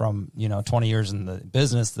podcast and from, 20 years in the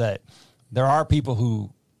business that there are people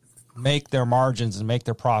who make their margins and make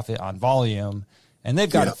their profit on volume, and they've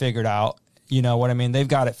got it figured out. You know what I mean? They've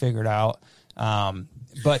got it figured out.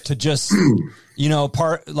 But to just,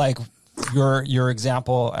 your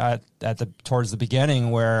example towards the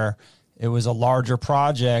beginning where it was a larger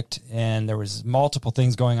project and there was multiple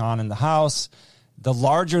things going on in the house. The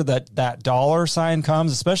larger that dollar sign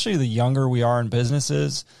comes, especially the younger we are in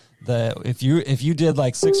businesses, if you did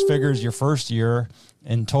like 6 figures your first year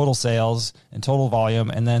in total sales and total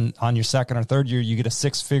volume, and then on your second or third year you get a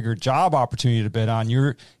 6-figure job opportunity to bid on,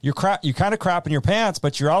 you're kind of crapping your pants,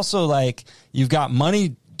 but you're also like, you've got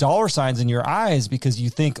money dollar signs in your eyes because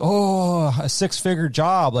you think, oh, a 6-figure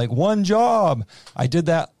job, like one job. I did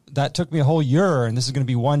that took me a whole year, and this is going to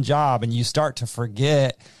be one job. And you start to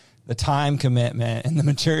forget the time commitment and the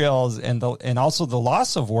materials and also the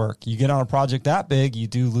loss of work. You get on a project that big, you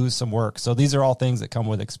do lose some work. So these are all things that come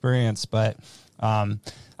with experience. But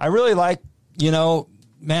I really like,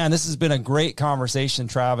 man, this has been a great conversation,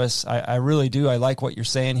 Travis. I really do. I like what you're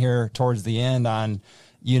saying here towards the end on,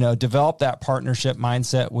 develop that partnership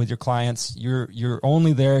mindset with your clients. You're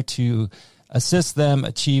only there to assist them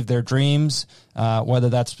achieve their dreams, whether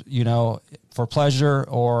that's, for pleasure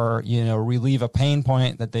or, relieve a pain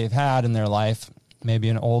point that they've had in their life, maybe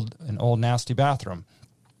an old nasty bathroom.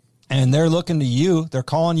 And they're looking to you, they're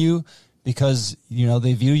calling you because,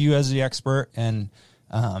 they view you as the expert, and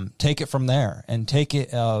take it from there and take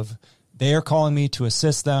it of, they are calling me to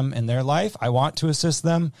assist them in their life. I want to assist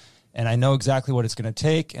them, and I know exactly what it's going to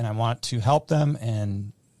take, and I want to help them,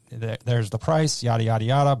 and there's the price, yada, yada,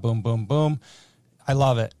 yada, boom, boom, boom. I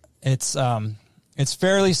love it. It's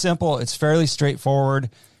fairly simple. It's fairly straightforward.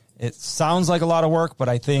 It sounds like a lot of work, but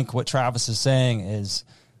I think what Travis is saying is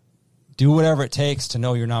do whatever it takes to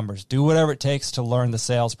know your numbers. Do whatever it takes to learn the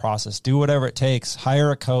sales process. Do whatever it takes.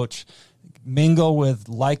 Hire a coach. Mingle with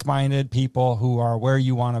like-minded people who are where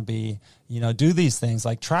you want to be. Do these things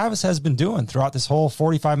like Travis has been doing throughout this whole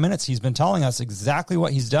 45 minutes. He's been telling us exactly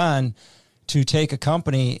what he's done to take a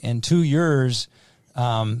company in 2 years,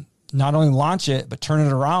 not only launch it, but turn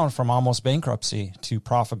it around from almost bankruptcy to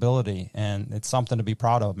profitability. And it's something to be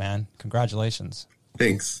proud of, man. Congratulations.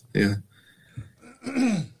 Thanks. Yeah.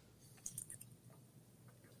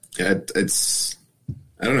 It's,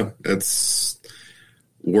 I don't know. It's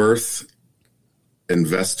worth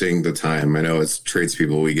investing the time. I know as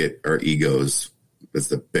tradespeople, we get our egos. It's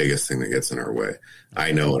the biggest thing that gets in our way.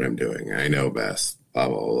 I know what I'm doing. I know best. Blah,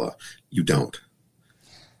 blah, blah. You don't.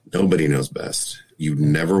 Nobody knows best. You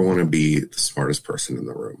never want to be the smartest person in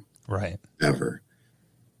the room. Right. Ever.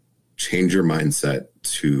 Change your mindset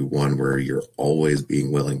to one where you're always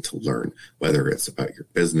being willing to learn, whether it's about your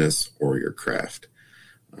business or your craft.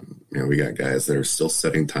 We got guys that are still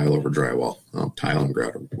setting tile over drywall. Tile and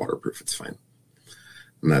grout are waterproof. It's fine.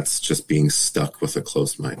 And that's just being stuck with a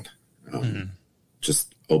closed mind.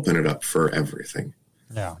 Just open it up for everything.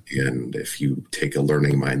 Yeah. And if you take a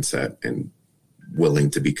learning mindset and willing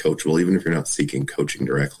to be coachable, even if you're not seeking coaching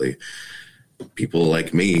directly, people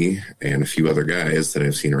like me and a few other guys that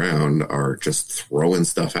I've seen around are just throwing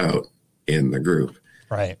stuff out in the group.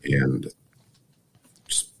 Right. And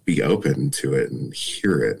just be open to it and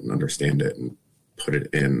hear it and understand it and put it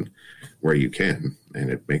in where you can. And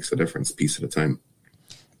it makes a difference piece at a time.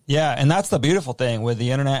 Yeah. And that's the beautiful thing with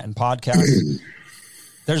the internet and podcasts.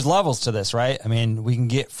 There's levels to this, right? I mean, we can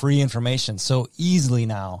get free information so easily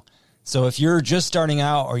now. So if you're just starting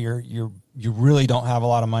out or you really don't have a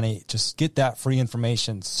lot of money, just get that free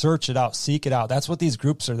information, search it out, seek it out. That's what these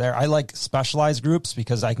groups are there. I like specialized groups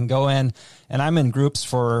because I can go in and I'm in groups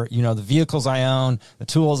for, the vehicles I own, the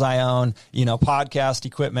tools I own, podcast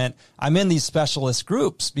equipment. I'm in these specialist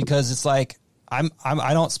groups because it's like,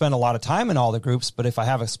 I don't spend a lot of time in all the groups, but if I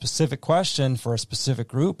have a specific question for a specific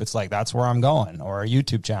group, it's like, that's where I'm going, or a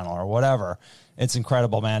YouTube channel or whatever. It's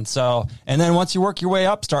incredible, man. So, and then once you work your way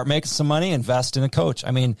up, start making some money, invest in a coach.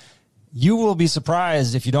 I mean, you will be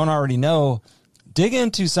surprised if you don't already know, dig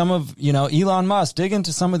into some of, Elon Musk, dig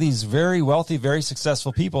into some of these very wealthy, very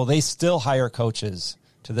successful people. They still hire coaches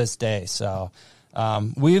to this day. So,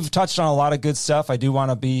 we've touched on a lot of good stuff. I do want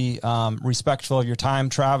to be respectful of your time,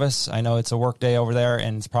 Travis. I know it's a work day over there,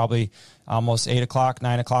 and it's probably almost 8 o'clock,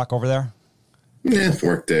 9 o'clock over there. Yeah,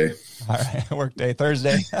 work day. All right, work day,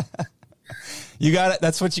 Thursday. You got it.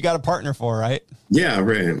 That's what you got a partner for, right? Yeah,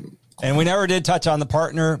 right. And we never did touch on the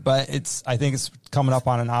partner, but I think it's coming up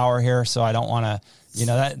on an hour here, so I don't want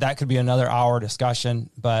to, that could be another hour discussion,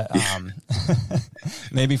 but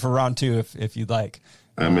maybe for round 2 if you'd like.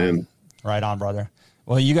 I'm in. Right on, brother.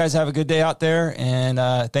 Well, you guys have a good day out there,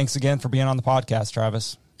 and thanks again for being on the podcast,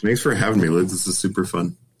 Travis. Thanks for having me, Luke. This is super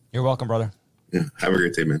fun. You're welcome, brother. Yeah, have a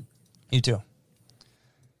great day, man. You too.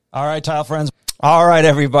 All right, tile friends. All right,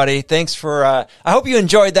 everybody. Thanks for, I hope you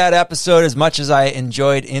enjoyed that episode as much as I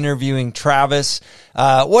enjoyed interviewing Travis.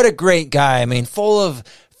 What a great guy. I mean, full of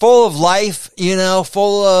full of life,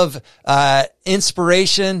 full of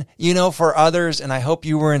inspiration, for others. And I hope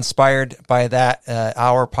you were inspired by that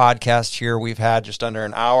hour podcast here. We've had just under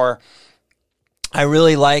an hour. I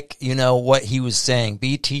really like, what he was saying.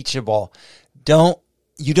 Be teachable.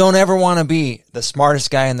 You don't ever want to be the smartest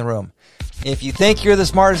guy in the room. If you think you're the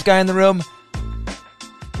smartest guy in the room,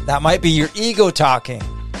 that might be your ego talking.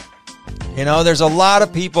 There's a lot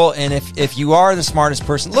of people, and if you are the smartest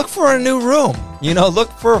person, look for a new room. Look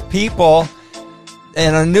for people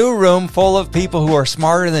in a new room full of people who are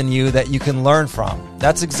smarter than you that you can learn from.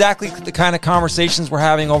 That's exactly the kind of conversations we're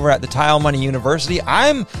having over at the Tile Money University.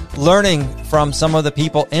 I'm learning from some of the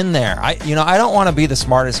people in there. I don't want to be the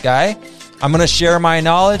smartest guy. I'm going to share my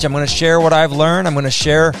knowledge. I'm going to share what I've learned. I'm going to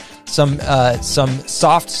share some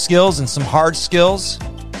soft skills and some hard skills.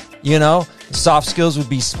 Soft skills would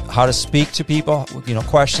be how to speak to people,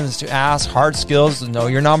 questions to ask. Hard skills, know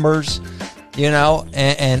your numbers,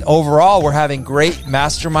 and overall, we're having great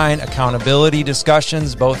mastermind accountability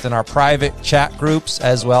discussions, both in our private chat groups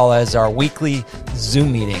as well as our weekly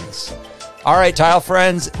Zoom meetings. All right, Tile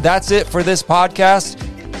friends, that's it for this podcast.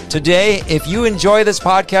 Today, if you enjoy this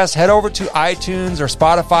podcast, head over to iTunes or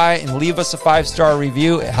Spotify and leave us a 5-star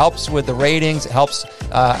review. It helps with the ratings. It helps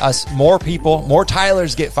us, more people, more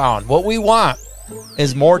tilers get found. What we want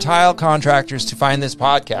is more tile contractors to find this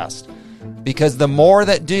podcast, because the more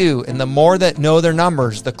that do and the more that know their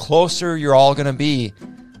numbers, the closer you're all going to be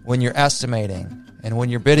when you're estimating and when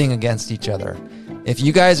you're bidding against each other. If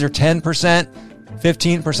you guys are 10%,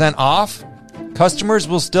 15% off, customers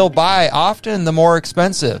will still buy often the more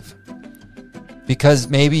expensive, because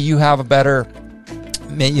maybe you have a better,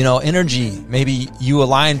 energy. Maybe you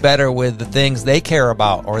align better with the things they care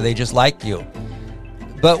about, or they just like you.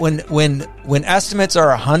 But when estimates are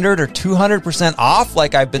 100 or 200% off,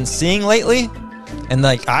 like I've been seeing lately, and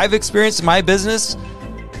like I've experienced in my business,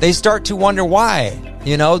 they start to wonder why.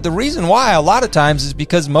 The reason why a lot of times is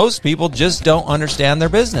because most people just don't understand their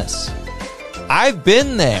business. I've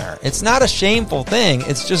been there. It's not a shameful thing.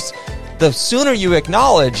 It's just the sooner you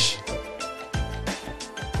acknowledge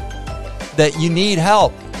that you need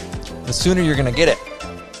help, the sooner you're going to get it.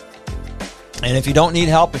 And if you don't need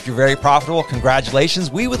help, if you're very profitable, congratulations.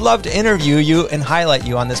 We would love to interview you and highlight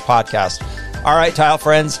you on this podcast. All right, Tile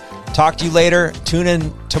friends, talk to you later. Tune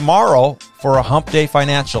in tomorrow for a Hump Day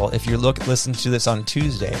Financial. If you listen to this on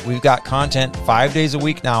Tuesday, we've got content 5 days a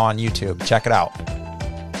week now on YouTube. Check it out.